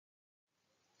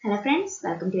Hello friends,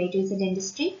 welcome to A2Z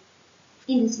Dentistry.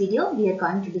 In this video, we are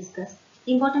going to discuss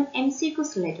important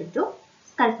MCQs related to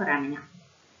skull foramina.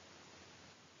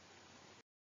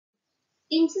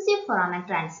 Incisive foramen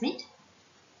transmit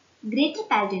greater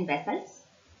palatal vessels,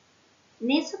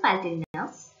 nasopalatal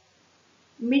nerves,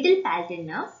 middle palatal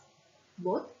nerves,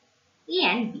 both A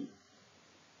and B.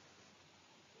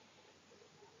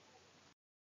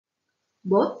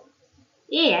 Both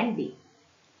A and B.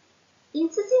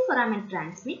 Incisive foramen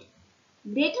transmit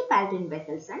greater palatal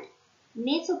vessels and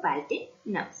nasopalatal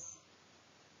nerves.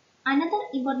 Another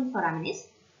important foramen is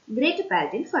greater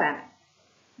palatal foramen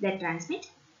that transmit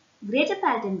greater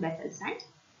palatal vessels and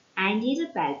anterior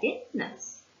palatal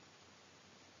nerves.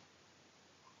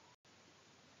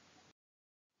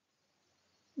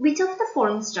 Which of the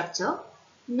following structure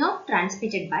not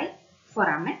transmitted by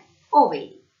foramen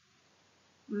ovale?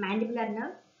 Mandibular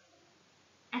nerve,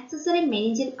 accessory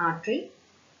meningeal artery,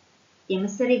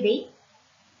 emissary vein,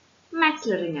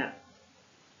 maxillary nerve.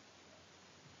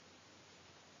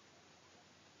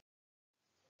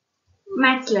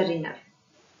 Maxillary nerve.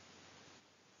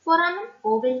 Foramen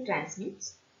ovale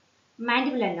transmits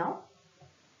mandibular nerve,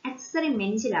 accessory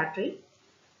meningeal artery,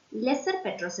 lesser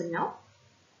petrosal nerve,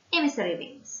 emissary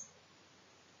veins.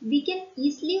 We can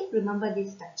easily remember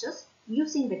these structures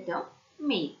using the term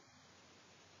main.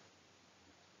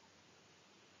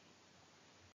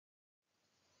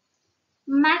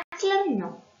 Maxillary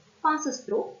nerve passes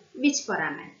through which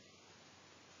foramen?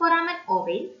 Foramen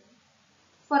ovale,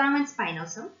 foramen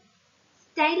spinosum,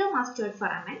 stylomastoid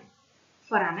foramen,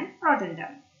 foramen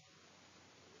rotundum.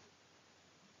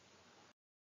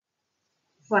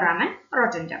 Foramen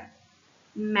rotundum.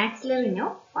 Maxillary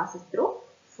nerve passes through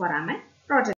foramen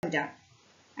rotundum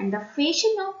and the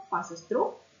facial nerve passes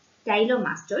through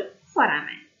stylomastoid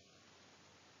foramen.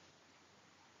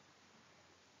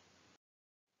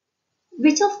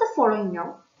 Which of the following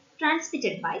nerve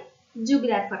transmitted by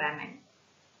jugular foramen?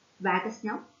 Vagus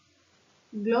nerve,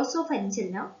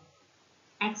 glossopharyngeal nerve,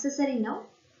 accessory nerve,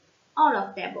 all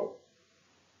of the above.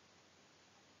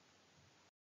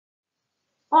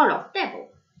 All of the above.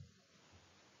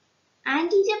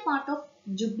 Anterior part of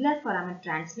jugular foramen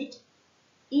transmit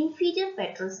inferior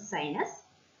petrosal sinus,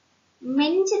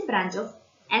 meningeal branch of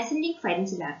ascending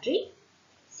pharyngeal artery,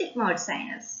 sigmoid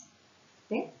sinus.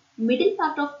 Then middle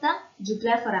part of the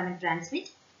jugular foramen transmit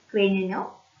cranial nerve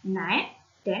 9,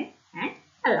 10 and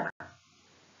 11.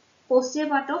 Posterior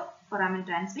part of foramen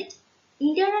transmit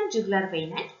internal jugular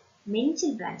vein and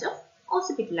meningeal branch of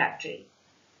occipital artery.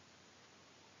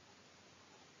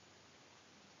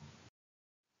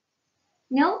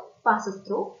 Nerve passes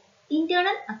through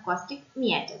internal acoustic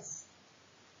meatus.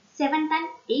 7th and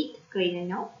 8th cranial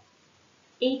nerve,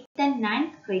 8th and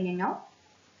 9th cranial nerve,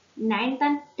 9th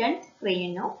and 10th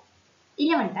cranial nerve,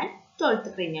 11th and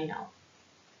 12th cranial nerve.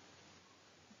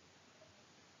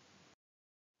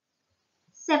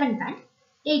 7th and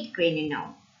 8th cranial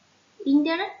nerve.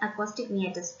 Internal acoustic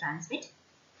meatus transmit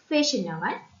facial nerve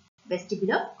and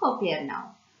vestibulocochlear nerve.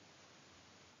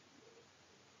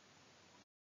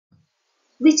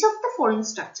 Which of the following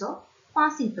structure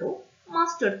passing through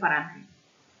mastoid foramen?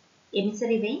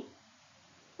 Emissary vein,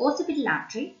 occipital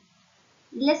artery,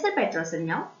 lesser petrosal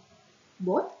nerve,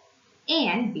 both A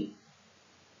and B.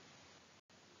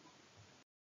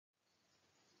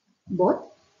 Both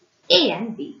A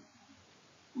and B.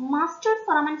 Mastoid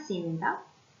foramen seen in the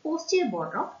posterior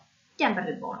border of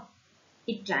temporal bone.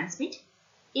 It transmits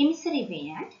emissary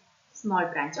vein and small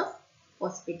branch of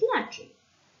occipital artery.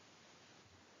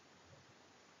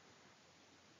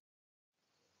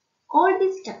 All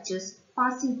these structures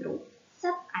passing through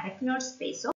subarachnoid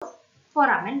space of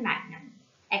foramen magnum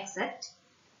except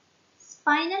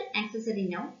spinal accessory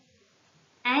nerve,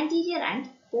 anterior and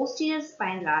posterior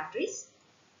spinal arteries,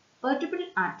 vertebral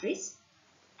arteries,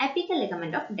 apical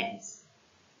ligament of dens.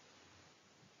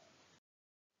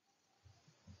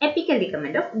 Apical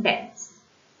ligament of dens.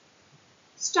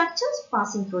 Structures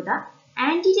passing through the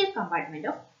anterior compartment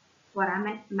of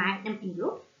foramen magnum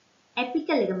include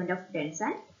apical ligament of dens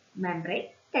and membrane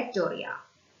tectoria.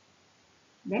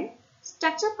 Then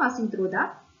structure passing through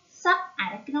the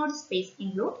subarachnoid space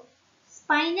include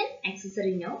spinal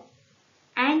accessory nerve,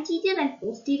 anterior and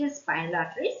posterior spinal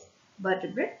arteries,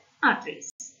 vertebral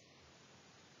arteries.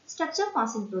 Structure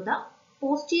passing through the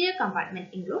posterior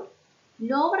compartment include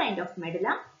lower end of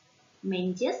medulla,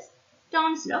 meninges,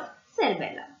 tonsil of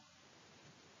cerebellum.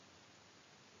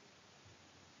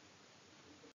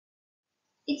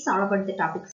 It's all about the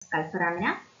topic skull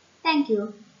foramina. Thank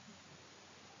you.